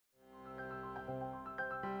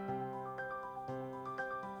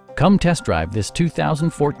Come test drive this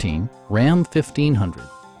 2014 Ram 1500.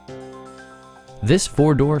 This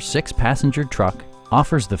four-door, six-passenger truck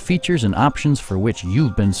offers the features and options for which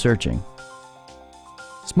you've been searching.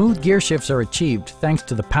 Smooth gear shifts are achieved thanks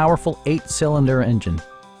to the powerful 8-cylinder engine.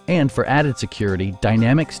 And for added security,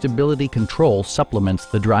 dynamic stability control supplements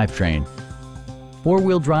the drivetrain.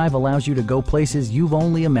 Four-wheel drive allows you to go places you've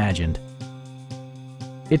only imagined.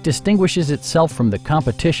 It distinguishes itself from the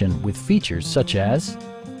competition with features such as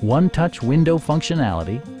one-touch window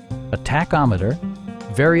functionality, a tachometer,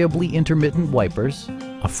 variably intermittent wipers,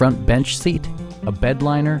 a front bench seat, a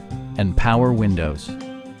bedliner, and power windows.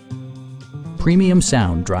 Premium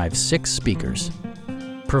sound drives 6 speakers,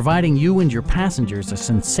 providing you and your passengers a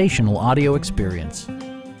sensational audio experience.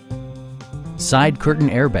 Side curtain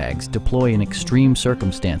airbags deploy in extreme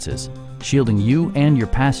circumstances, shielding you and your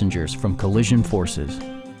passengers from collision forces.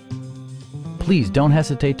 Please don't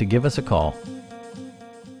hesitate to give us a call.